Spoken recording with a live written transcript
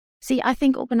See, I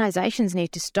think organizations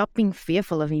need to stop being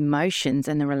fearful of emotions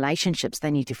and the relationships they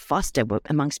need to foster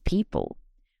amongst people.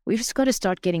 We've just got to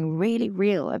start getting really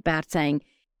real about saying,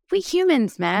 we're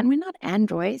humans, man. We're not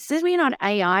androids. We're not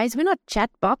AIs. We're not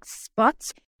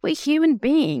chatbots. We're human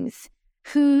beings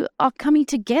who are coming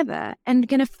together and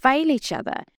going to fail each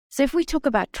other. So if we talk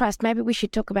about trust, maybe we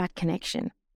should talk about connection.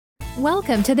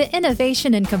 Welcome to the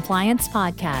Innovation and Compliance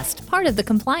Podcast, part of the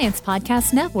Compliance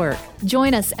Podcast Network.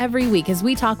 Join us every week as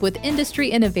we talk with industry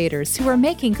innovators who are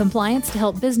making compliance to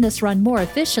help business run more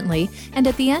efficiently and,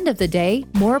 at the end of the day,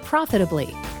 more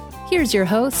profitably. Here's your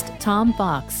host, Tom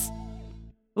Fox.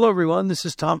 Hello, everyone. This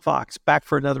is Tom Fox, back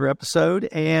for another episode.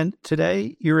 And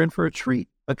today you're in for a treat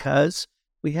because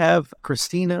we have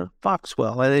Christina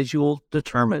Foxwell. And as you'll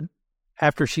determine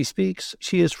after she speaks,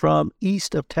 she is from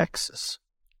east of Texas.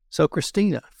 So,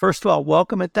 Christina, first of all,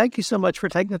 welcome and thank you so much for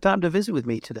taking the time to visit with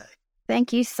me today.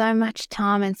 Thank you so much,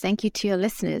 Tom, and thank you to your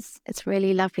listeners. It's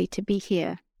really lovely to be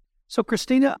here. So,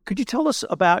 Christina, could you tell us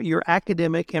about your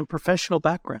academic and professional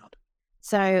background?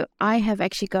 So, I have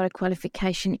actually got a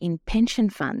qualification in pension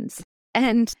funds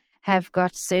and have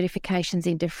got certifications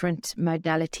in different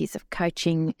modalities of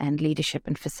coaching and leadership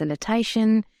and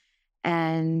facilitation.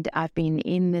 And I've been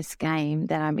in this game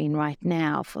that I'm in right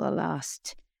now for the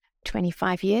last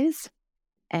 25 years.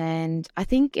 And I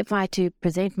think if I had to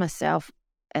present myself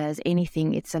as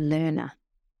anything, it's a learner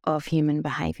of human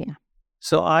behavior.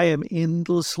 So I am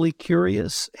endlessly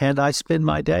curious and I spend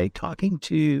my day talking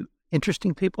to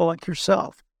interesting people like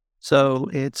yourself.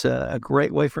 So it's a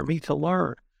great way for me to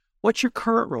learn. What's your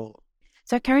current role?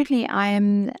 So currently I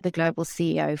am the global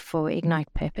CEO for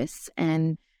Ignite Purpose,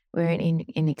 and we're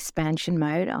in expansion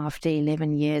mode after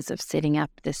 11 years of setting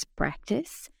up this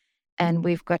practice. And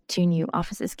we've got 2 new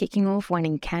offices kicking off, one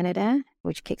in Canada,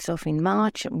 which kicks off in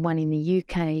March, one in the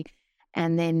UK.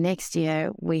 And then next year,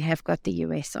 we have got the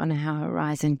US on our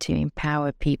horizon to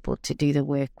empower people to do the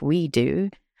work we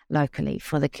do locally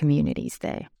for the communities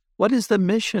there. What is the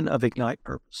mission of Ignite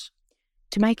Purpose?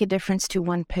 To make a difference to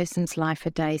one person's life a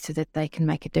day so that they can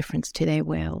make a difference to their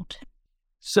world.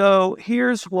 So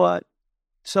here's what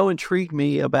so intrigued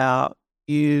me about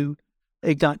you,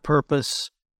 Ignite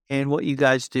Purpose, and what you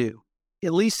guys do.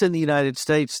 At least in the United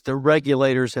States, the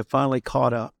regulators have finally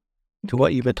caught up to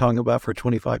what you've been talking about for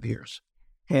 25 years.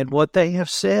 And what they have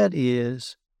said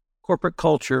is corporate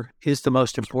culture is the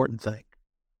most important thing.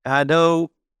 I know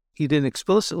you didn't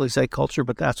explicitly say culture,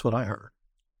 but that's what I heard.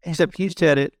 Except you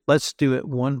said it, let's do it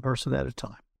one person at a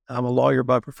time. I'm a lawyer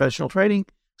by professional training,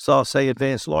 so I'll say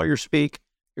advanced lawyer speak.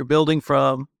 You're building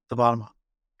from the bottom up.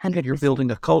 100%. You're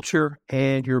building a culture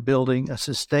and you're building a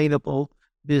sustainable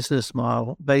business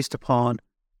model based upon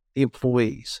the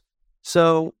employees.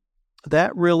 So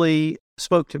that really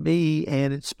spoke to me,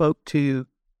 and it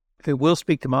will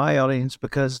speak to my audience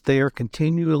because they are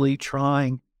continually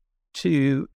trying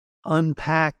to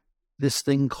unpack this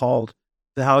thing called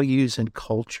values and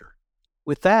culture.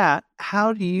 With that,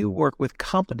 how do you work with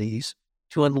companies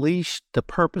to unleash the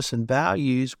purpose and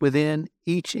values within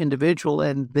each individual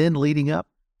and then leading up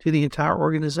to the entire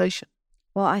organization?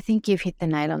 Well, I think you've hit the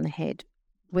nail on the head.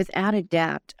 Without a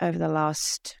doubt, over the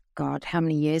last, how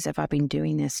many years have I been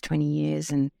doing this? 20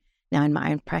 years, and now in my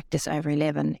own practice over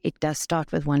 11, it does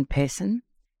start with one person.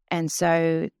 And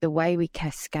so the way we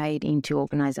cascade into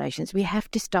organizations, we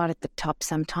have to start at the top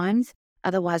sometimes.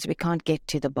 Otherwise, we can't get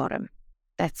to the bottom.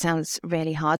 That sounds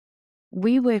really hard.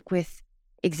 We work with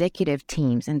executive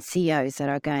teams and CEOs that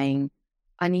are going,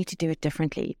 I need to do it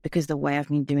differently because the way I've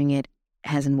been doing it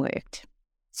hasn't worked.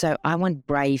 So I want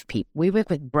brave people. We work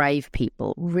with brave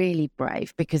people, really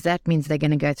brave, because that means they're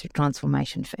going to go through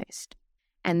transformation first.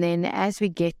 And then as we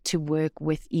get to work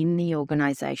within the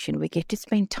organization, we get to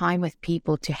spend time with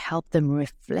people to help them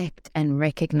reflect and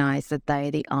recognize that they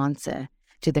are the answer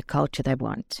to the culture they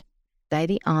want. They're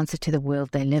the answer to the world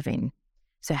they live in.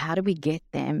 So how do we get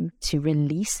them to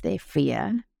release their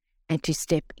fear and to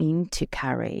step into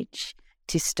courage,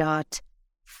 to start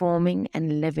forming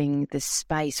and living the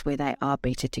space where they are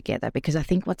better together? Because I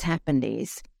think what's happened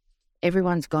is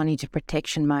everyone's gone into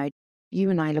protection mode. You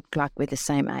and I look like we're the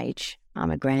same age. I'm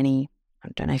a granny. I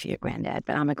don't know if you're a granddad,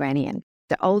 but I'm a granny. And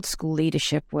the old school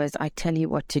leadership was, I tell you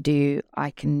what to do.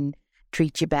 I can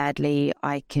treat you badly.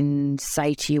 I can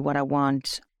say to you what I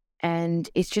want. And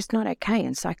it's just not okay.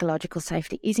 And psychological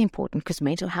safety is important because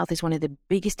mental health is one of the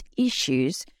biggest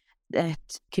issues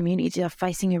that communities are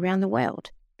facing around the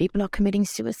world. People are committing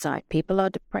suicide. People are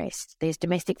depressed. There's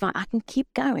domestic violence. I can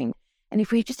keep going. And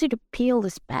if we just need to peel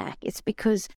this back, it's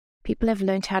because people have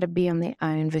learned how to be on their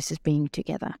own versus being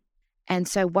together. And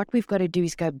so what we've got to do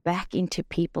is go back into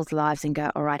people's lives and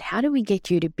go, all right, how do we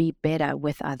get you to be better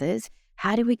with others?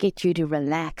 How do we get you to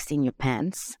relax in your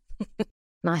pants?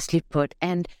 Nicely put.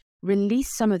 And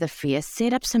release some of the fear,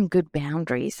 set up some good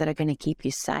boundaries that are going to keep you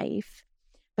safe,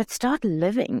 but start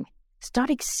living,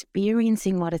 start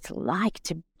experiencing what it's like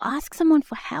to ask someone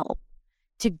for help,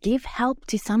 to give help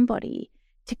to somebody,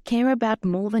 to care about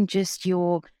more than just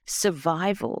your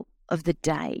survival of the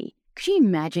day. Could you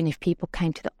imagine if people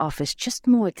came to the office just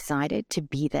more excited to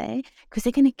be there? Because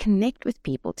they're going to connect with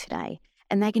people today,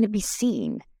 and they're going to be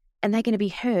seen, and they're going to be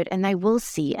heard, and they will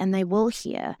see, and they will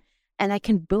hear, and they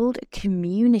can build a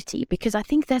community. Because I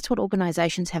think that's what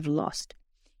organizations have lost,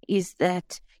 is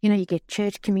that, you get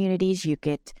church communities, you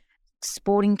get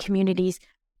sporting communities.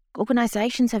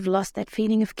 Organizations have lost that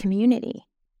feeling of community.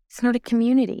 It's not a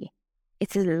community.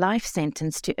 It's a life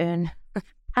sentence to earn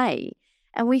pay.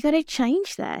 And we've got to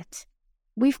change that.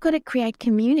 We've got to create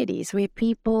communities where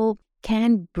people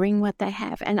can bring what they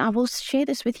have. And I will share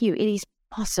this with you. It is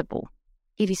possible.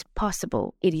 It is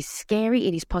possible. It is scary.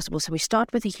 It is possible. So we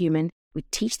start with a human. We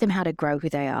teach them how to grow who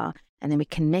they are. And then we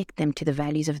connect them to the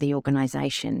values of the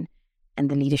organization. And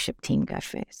the leadership team go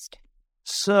first.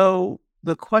 So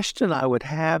the question I would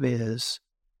have is,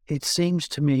 it seems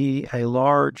to me a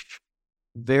large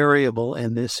variable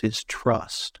in this is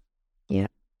trust. Yeah.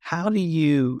 How do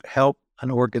you help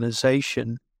an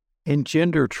organization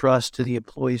engender trust to the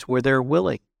employees where they're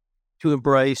willing to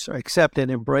embrace or accept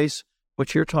and embrace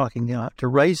what you're talking about, to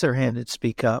raise their hand and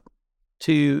speak up,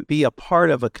 to be a part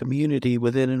of a community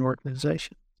within an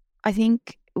organization? I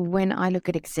think when I look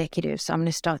at executives, I'm going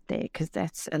to start there because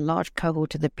that's a large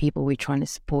cohort of the people we're trying to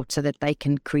support so that they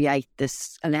can create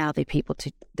this, allow their people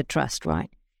to the trust, right?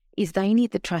 Is they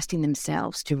need the trust in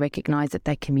themselves to recognize that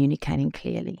they're communicating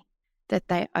clearly, that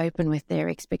they're open with their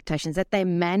expectations, that they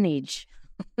manage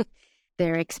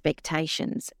their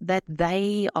expectations, that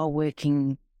they are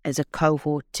working as a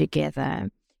cohort together,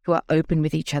 who are open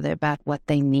with each other about what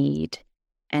they need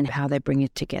and how they bring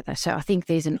it together. So I think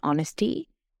there's an honesty,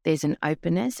 there's an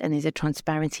openness, and there's a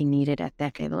transparency needed at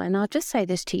that level. And I'll just say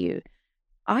this to you.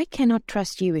 I cannot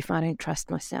trust you if I don't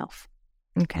trust myself.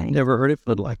 Okay. Never heard it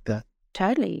put like that.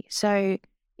 Totally. So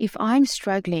if I'm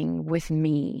struggling with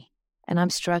me and I'm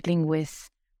struggling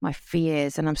with my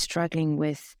fears and I'm struggling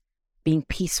with being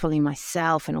peaceful in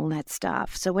myself and all that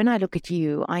stuff. So when I look at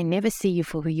you, I never see you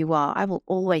for who you are. I will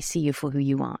always see you for who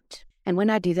you aren't. And when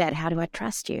I do that, how do I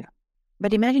trust you?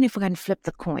 But imagine if we can flip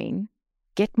the coin,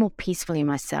 get more peaceful in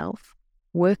myself,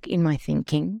 work in my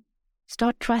thinking,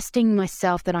 start trusting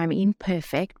myself that I'm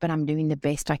imperfect, but I'm doing the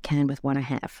best I can with what I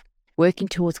have. Working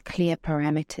towards clear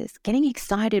parameters, getting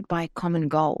excited by a common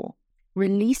goal,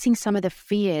 releasing some of the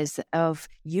fears of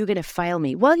you're going to fail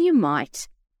me. Well, you might,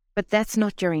 but that's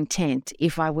not your intent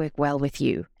if I work well with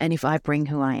you and if I bring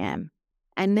who I am.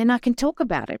 And then I can talk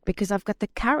about it because I've got the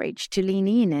courage to lean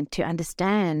in and to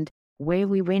understand where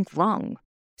we went wrong.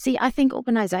 See, I think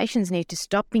organizations need to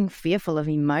stop being fearful of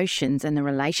emotions and the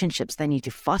relationships they need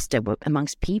to foster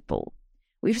amongst people.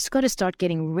 We've just got to start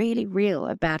getting really real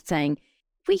about saying,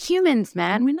 we're humans,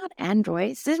 man. We're not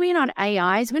androids. We're not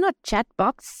AIs. We're not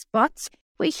chatbots.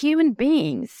 We're human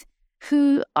beings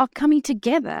who are coming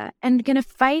together and going to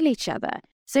fail each other.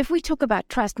 So if we talk about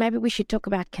trust, maybe we should talk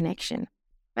about connection.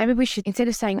 Maybe we should, instead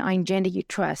of saying, I engender you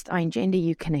trust, I engender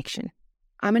you connection.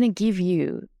 I'm going to give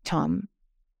you, Tom,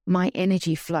 my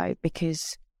energy flow,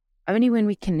 because only when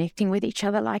we're connecting with each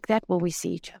other like that will we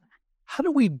see each other. How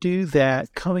do we do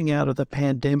that coming out of the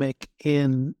pandemic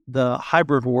in the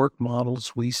hybrid work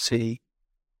models we see?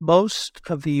 Most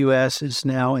of the U.S. is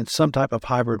now in some type of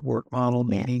hybrid work model,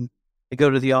 meaning they go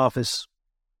to the office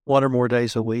 1 or more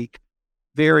days a week.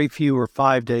 Very few are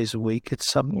 5 days a week.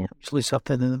 It's usually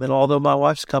something in the middle, although my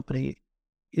wife's company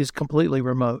is completely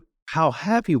remote. How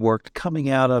have you worked coming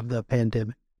out of the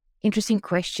pandemic? Interesting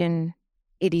question.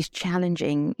 It is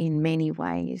challenging in many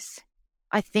ways.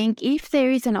 I think if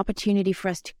there is an opportunity for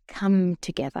us to come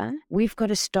together, we've got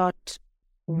to start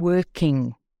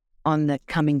working on the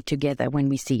coming together when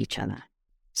we see each other.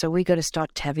 So we've got to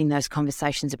start having those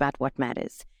conversations about what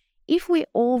matters. If we're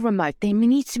all remote, there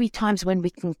needs to be times when we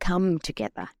can come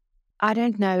together. I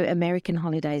don't know American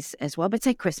holidays as well, but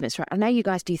say Christmas, right? I know you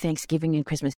guys do Thanksgiving and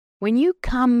Christmas. When you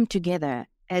come together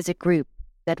as a group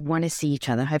that want to see each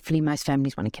other, hopefully most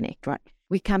families want to connect, right?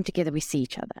 We come together, we see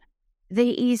each other.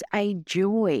 There is a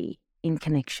joy in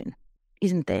connection,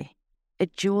 isn't there? A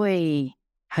joy,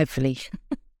 hopefully.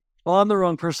 Well, I'm the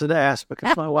wrong person to ask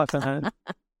because my wife and I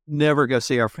never go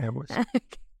see our families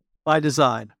by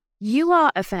design. You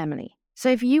are a family. So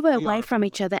if you are away from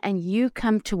each other and you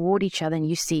come toward each other and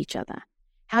you see each other,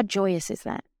 how joyous is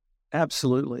that?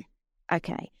 Absolutely.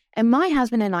 Okay. And my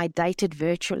husband and I dated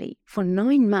virtually for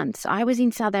 9 months. I was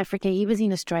in South Africa. He was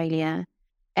in Australia.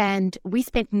 And we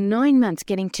spent 9 months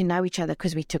getting to know each other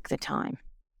because we took the time.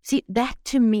 See, that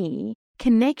to me,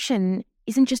 connection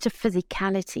isn't just a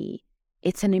physicality.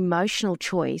 It's an emotional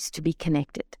choice to be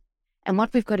connected. And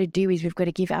what we've got to do is we've got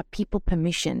to give our people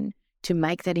permission to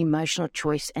make that emotional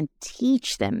choice and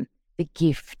teach them the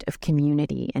gift of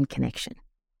community and connection.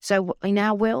 So in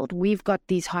our world, we've got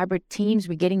these hybrid teams.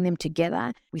 We're getting them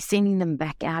together. We're sending them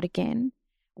back out again.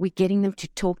 We're getting them to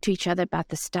talk to each other about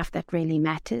the stuff that really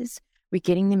matters. We're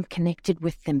getting them connected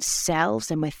with themselves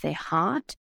and with their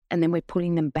heart. And then we're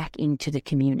putting them back into the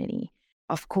community.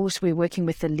 Of course, we're working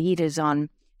with the leaders on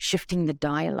shifting the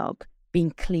dialogue,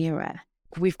 being clearer.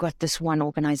 We've got this one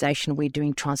organization we're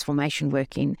doing transformation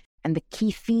work in. And the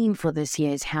key theme for this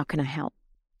year is, how can I help?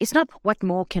 It's not what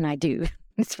more can I do?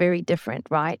 It's very different,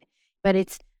 right? But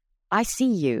it's, I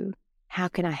see you. How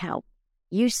can I help?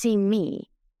 You see me.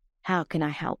 How can I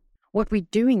help? What we're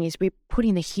doing is we're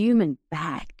putting the human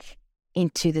back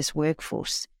into this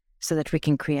workforce so that we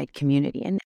can create community.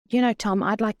 And, you know, Tom,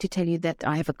 I'd like to tell you that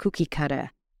I have a cookie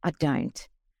cutter. I don't.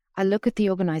 I look at the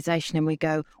organization and we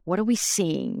go, what are we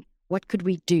seeing? What could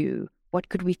we do? What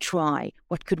could we try?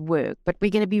 What could work? But we're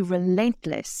going to be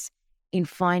relentless in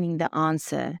finding the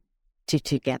answer to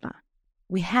together.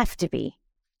 We have to be.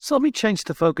 So let me change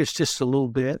the focus just a little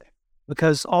bit,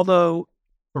 because although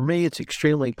for me it's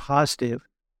extremely positive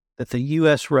that the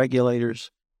U.S. regulators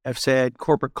have said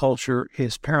corporate culture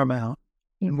is paramount,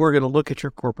 and we're going to look at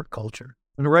your corporate culture.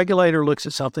 When a regulator looks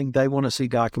at something, they want to see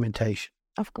documentation.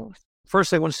 Of course.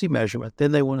 First, they want to see measurement.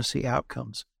 Then they want to see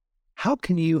outcomes. How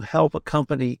can you help a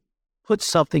company put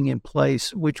something in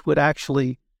place which would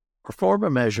actually perform a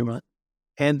measurement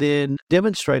and then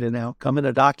demonstrate an outcome in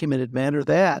a documented manner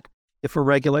that if a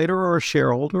regulator or a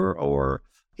shareholder or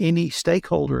any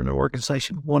stakeholder in an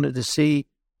organization wanted to see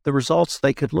the results,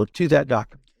 they could look to that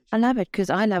document? I love it because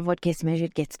I love what gets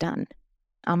measured gets done.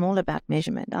 I'm all about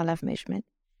measurement. I love measurement.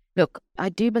 Look, I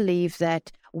do believe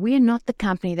that we're not the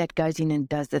company that goes in and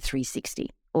does the 360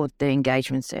 or the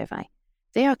engagement survey.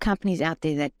 There are companies out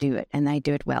there that do it, and they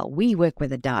do it well. We work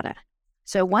with the data.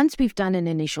 So once we've done an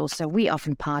initial, so we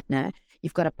often partner.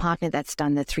 You've got a partner that's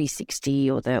done the 360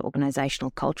 or the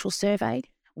organizational cultural survey.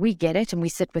 We get it and we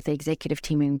sit with the executive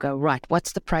team and go, right,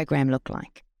 what's the program look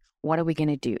like? What are we going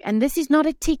to do? And this is not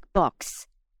a tick box.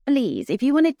 Please, if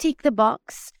you want to tick the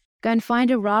box, go and find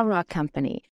a rah-rah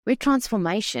company. We're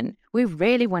transformation. We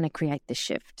really want to create the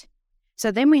shift.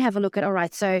 So then we have a look at, all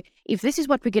right, so if this is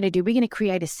what we're going to do, we're going to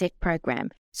create a set program.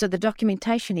 So the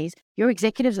documentation is your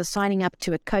executives are signing up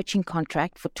to a coaching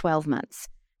contract for 12 months.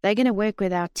 They're going to work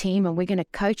with our team and we're going to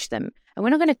coach them. And we're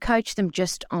not going to coach them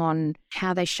just on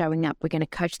how they're showing up. We're going to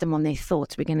coach them on their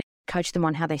thoughts. We're going to coach them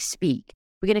on how they speak.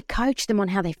 We're going to coach them on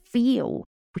how they feel,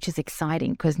 which is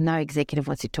exciting because no executive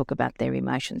wants to talk about their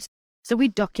emotions. So we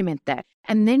document that.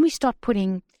 And then we start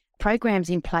putting programs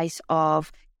in place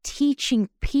of teaching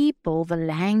people the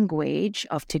language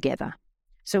of together.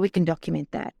 So we can document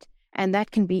that. And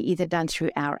that can be either done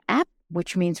through our app,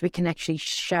 which means we can actually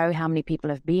show how many people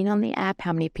have been on the app,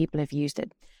 how many people have used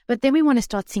it. But then we want to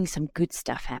start seeing some good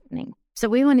stuff happening. So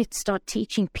we want to start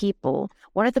teaching people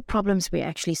what are the problems we're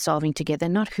actually solving together,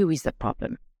 not who is the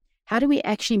problem. How do we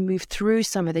actually move through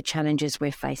some of the challenges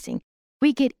we're facing?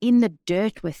 We get in the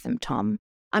dirt with them, Tom.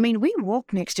 I mean, we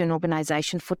walk next to an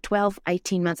organization for 12,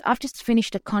 18 months. I've just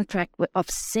finished a contract of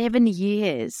 7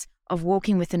 years of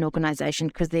walking with an organization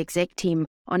because the exec team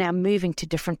are now moving to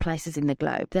different places in the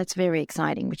globe. That's very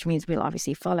exciting, which means we'll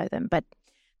obviously follow them. But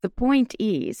the point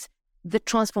is the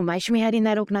transformation we had in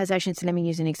that organization. So let me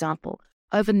use an example.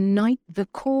 Overnight, the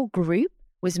core group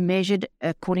was measured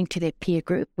according to their peer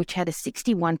group, which had a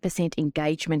 61%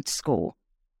 engagement score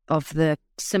of the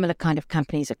similar kind of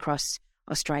companies across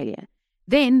Australia.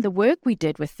 Then the work we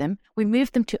did with them, we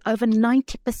moved them to over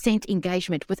 90%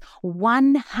 engagement with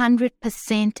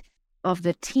 100% of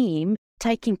the team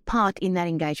taking part in that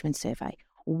engagement survey.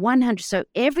 100. So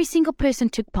every single person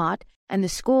took part and the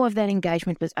score of that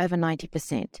engagement was over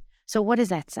 90%. So what does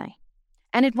that say?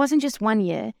 And it wasn't just 1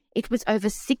 year. It was over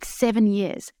 6-7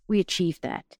 years we achieved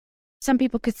that. Some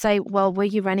people could say, well, were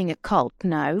you running a cult?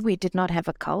 No, we did not have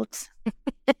a cult.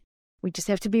 We just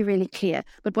have to be really clear.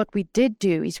 But what we did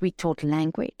do is we taught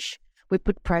language. We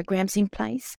put programs in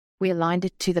place. We aligned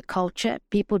it to the culture.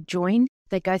 People join.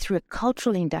 They go through a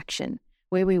cultural induction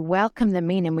where we welcome them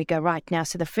in and we go, right now,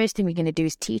 so the first thing we're going to do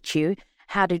is teach you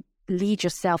how to lead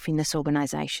yourself in this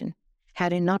organization, how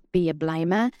to not be a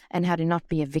blamer and how to not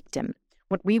be a victim.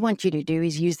 What we want you to do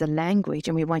is use the language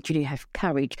and we want you to have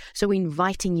courage. So we're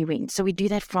inviting you in. So we do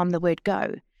that from the word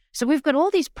go. So we've got all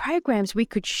these programs we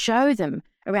could show them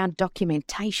around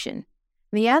documentation.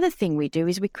 And the other thing we do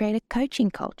is we create a coaching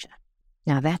culture.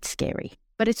 Now that's scary.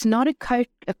 But it's not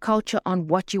a culture on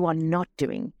what you are not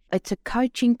doing. It's a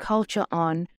coaching culture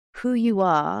on who you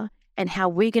are and how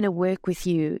we're going to work with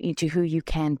you into who you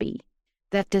can be.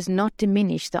 That does not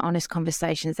diminish the honest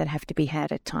conversations that have to be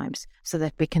had at times so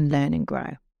that we can learn and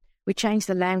grow. We change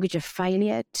the language of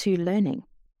failure to learning,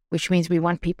 which means we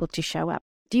want people to show up.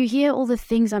 Do you hear all the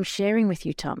things I'm sharing with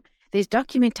you, Tom? There's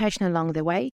documentation along the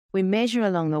way. We measure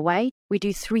along the way. We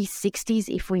do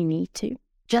 360s if we need to.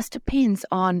 Just depends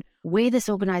on where this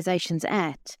organization's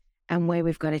at and where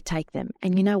we've got to take them.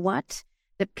 And you know what?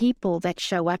 The people that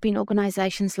show up in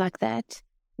organizations like that,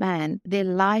 man, their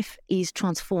life is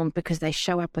transformed because they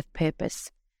show up with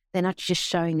purpose. They're not just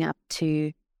showing up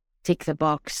to tick the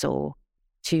box or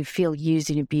to feel used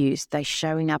and abused. They're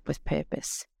showing up with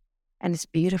purpose. And it's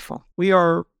beautiful. We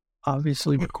are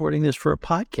obviously recording this for a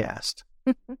podcast,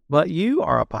 but you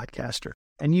are a podcaster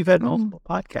and you've had multiple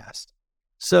podcasts.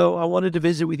 So I wanted to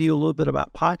visit with you a little bit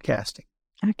about podcasting.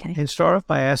 Okay. And start off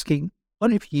by asking,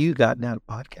 what have you gotten out of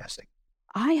podcasting?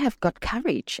 I have got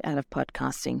courage out of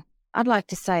podcasting. I'd like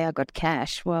to say I got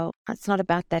cash. Well, it's not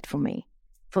about that for me.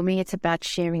 For me, it's about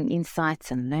sharing insights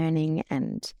and learning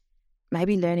and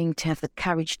maybe learning to have the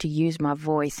courage to use my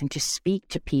voice and to speak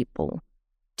to people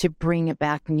to bring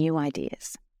about new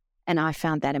ideas. And I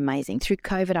found that amazing. Through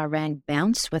COVID, I ran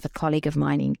Bounce with a colleague of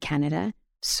mine in Canada.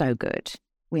 So good.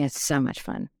 We had so much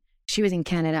fun. She was in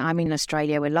Canada. I'm in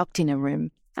Australia. We're locked in a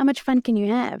room. How much fun can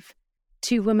you have?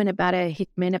 2 women about to hit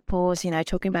menopause,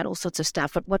 talking about all sorts of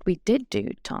stuff. But what we did do,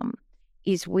 Tom,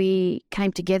 is we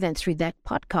came together and through that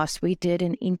podcast, we did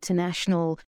an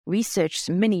international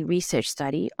mini research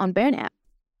study on burnout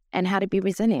and how to be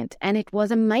resilient. And it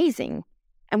was amazing.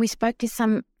 And we spoke to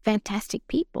some fantastic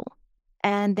people.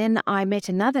 And then I met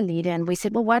another leader and we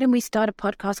said, well, why don't we start a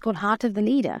podcast called Heart of the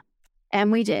Leader?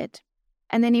 And we did.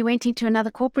 And then he went into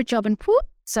another corporate job and whoop.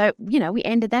 So, we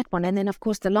ended that one. And then, of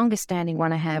course, the longest standing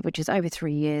one I have, which is over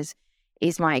 3 years,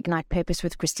 is my Ignite Purpose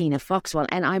with Christina Foxwell.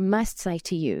 And I must say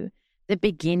to you, the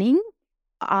beginning,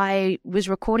 I was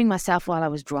recording myself while I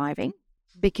was driving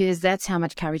because that's how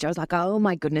much courage I was like, oh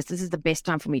my goodness, this is the best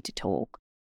time for me to talk.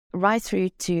 Right through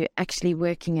to actually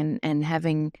working and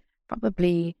having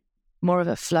probably more of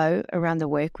a flow around the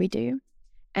work we do.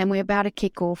 And we're about to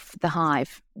kick off the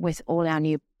Hive with all our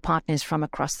new partners from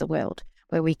across the world,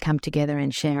 where we come together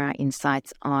and share our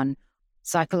insights on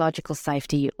psychological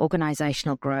safety,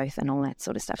 organizational growth, and all that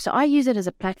sort of stuff. So I use it as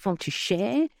a platform to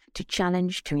share, to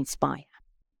challenge, to inspire.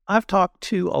 I've talked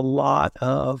to a lot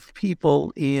of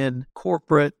people in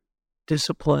corporate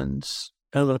disciplines.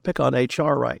 I'm going to pick on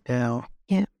HR right now.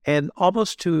 Yeah. And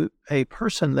almost to a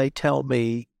person, they tell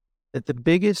me that the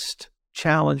biggest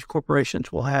challenge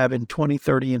corporations will have in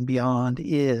 2030 and beyond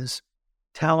is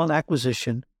talent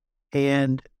acquisition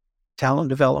and talent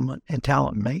development and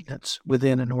talent maintenance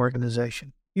within an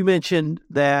organization. You mentioned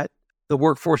that the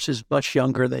workforce is much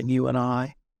younger than you and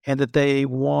I, and that they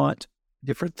want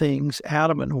different things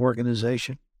out of an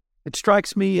organization. It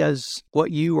strikes me as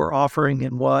what you are offering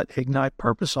and what Ignite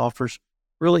Purpose offers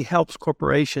really helps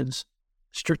corporations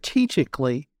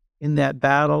strategically in that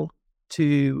battle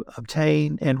to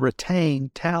obtain and retain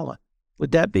talent.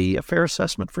 Would that be a fair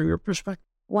assessment from your perspective?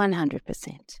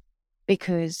 100%.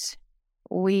 Because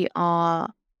we are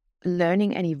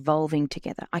learning and evolving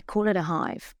together. I call it a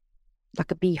hive,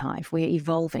 like a beehive. We're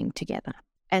evolving together.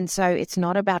 And so it's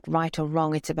not about right or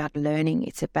wrong. It's about learning.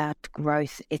 It's about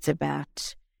growth. It's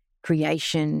about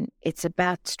creation. It's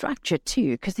about structure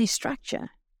too, because there's structure.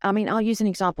 I mean, I'll use an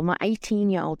example. My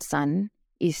 18-year-old son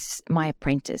is my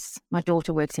apprentice. My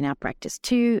daughter works in our practice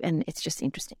too, and it's just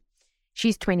interesting.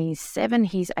 She's 27,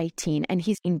 he's 18, and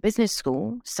he's in business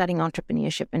school studying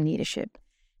entrepreneurship and leadership.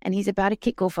 And he's about to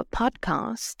kick off a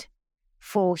podcast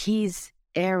for his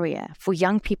area, for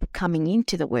young people coming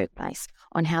into the workplace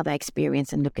on how they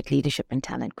experience and look at leadership and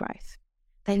talent growth.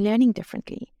 They're learning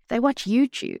differently. They watch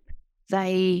YouTube.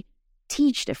 They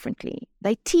teach differently.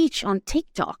 They teach on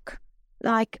TikTok.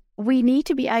 Like, we need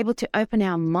to be able to open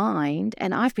our mind,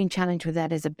 and I've been challenged with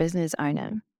that as a business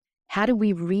owner. How do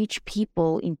we reach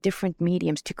people in different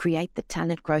mediums to create the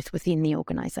talent growth within the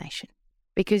organization?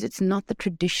 Because it's not the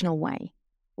traditional way.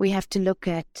 We have to look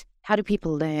at how do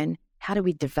people learn, how do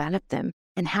we develop them,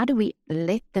 and how do we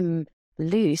let them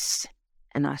loose,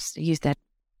 and I use that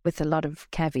with a lot of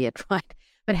caveat, right?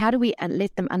 But how do we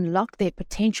let them unlock their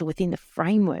potential within the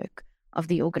framework of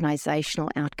the organizational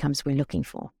outcomes we're looking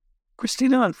for?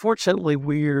 Christina, unfortunately,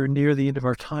 we're near the end of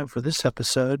our time for this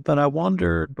episode, but I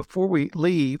wondered before we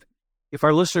leave, if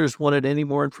our listeners wanted any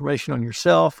more information on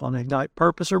yourself, on Ignite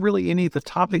Purpose, or really any of the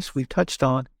topics we've touched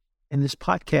on in this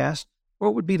podcast,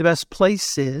 what would be the best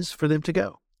places for them to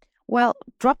go? Well,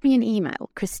 drop me an email,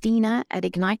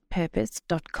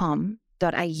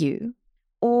 christina@ignitepurpose.com.au,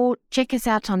 or check us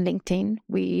out on LinkedIn.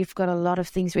 We've got a lot of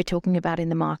things we're talking about in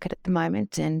the market at the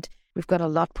moment, and we've got a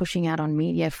lot pushing out on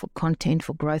media for content,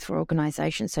 for growth, for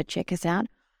organizations. So check us out.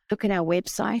 Look at our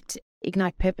website,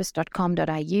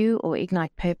 ignitepurpose.com.au or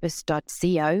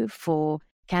ignitepurpose.co for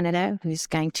Canada, who's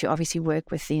going to obviously work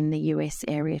within the US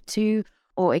area too,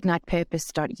 or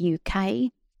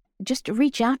ignitepurpose.uk. Just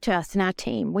reach out to us and our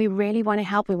team. We really want to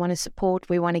help. We want to support.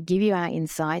 We want to give you our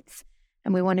insights,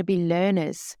 and we want to be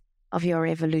learners of your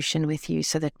evolution with you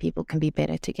so that people can be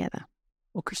better together.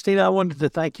 Well, Christina, I wanted to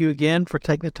thank you again for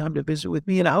taking the time to visit with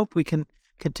me, and I hope we can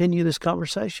continue this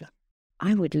conversation.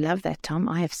 I would love that, Tom.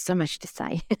 I have so much to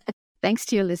say. Thanks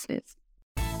to your listeners.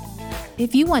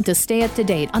 If you want to stay up to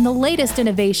date on the latest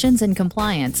innovations in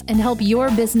compliance and help your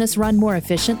business run more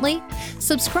efficiently,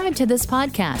 subscribe to this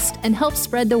podcast and help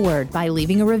spread the word by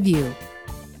leaving a review.